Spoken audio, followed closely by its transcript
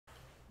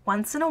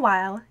Once in a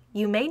while,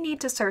 you may need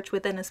to search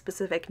within a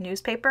specific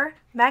newspaper,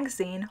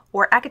 magazine,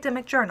 or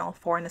academic journal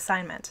for an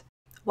assignment.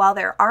 While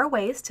there are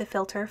ways to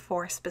filter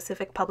for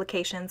specific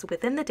publications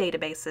within the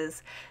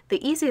databases,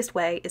 the easiest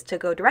way is to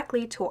go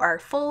directly to our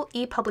full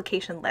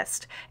e-publication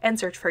list and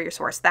search for your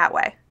source that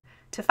way.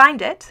 To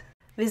find it,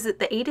 visit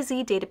the A to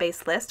Z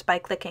database list by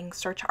clicking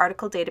Search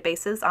Article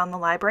Databases on the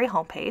library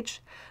homepage,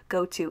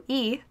 go to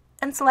E,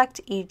 and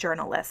select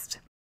eJournal List.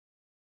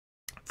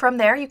 From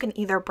there, you can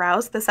either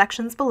browse the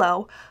sections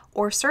below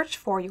or search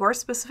for your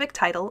specific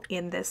title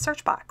in this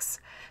search box.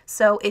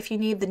 So if you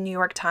need the New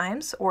York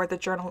Times or the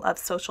Journal of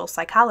Social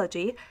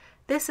Psychology,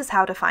 this is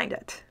how to find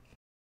it.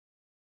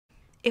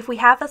 If we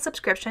have a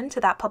subscription to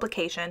that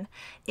publication,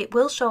 it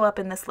will show up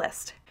in this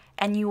list,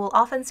 and you will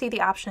often see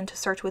the option to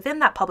search within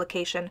that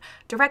publication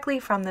directly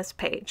from this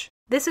page.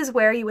 This is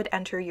where you would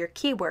enter your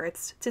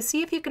keywords to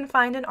see if you can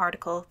find an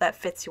article that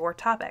fits your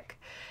topic.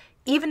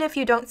 Even if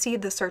you don't see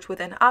the Search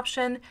Within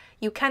option,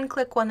 you can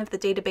click one of the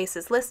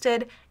databases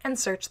listed and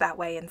search that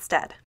way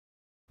instead.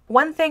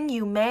 One thing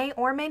you may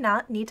or may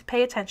not need to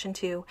pay attention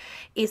to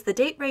is the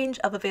date range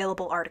of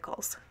available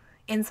articles.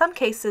 In some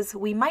cases,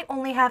 we might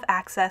only have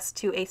access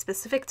to a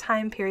specific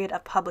time period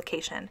of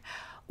publication,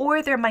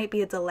 or there might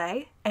be a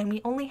delay and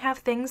we only have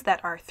things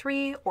that are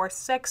 3 or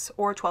 6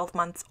 or 12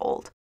 months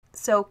old.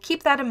 So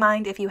keep that in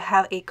mind if you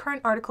have a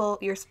current article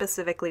you're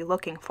specifically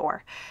looking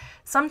for.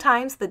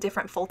 Sometimes the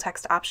different full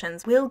text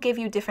options will give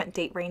you different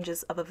date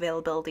ranges of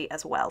availability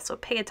as well, so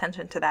pay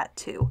attention to that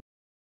too.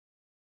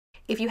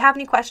 If you have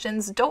any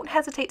questions, don't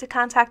hesitate to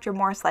contact your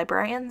Morris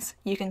librarians.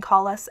 You can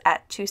call us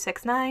at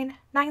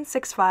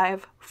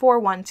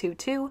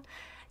 269-965-4122,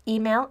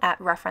 email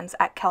at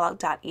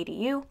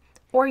reference@kellogg.edu,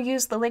 or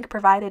use the link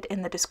provided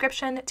in the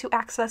description to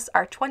access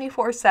our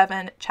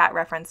 24/7 chat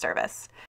reference service.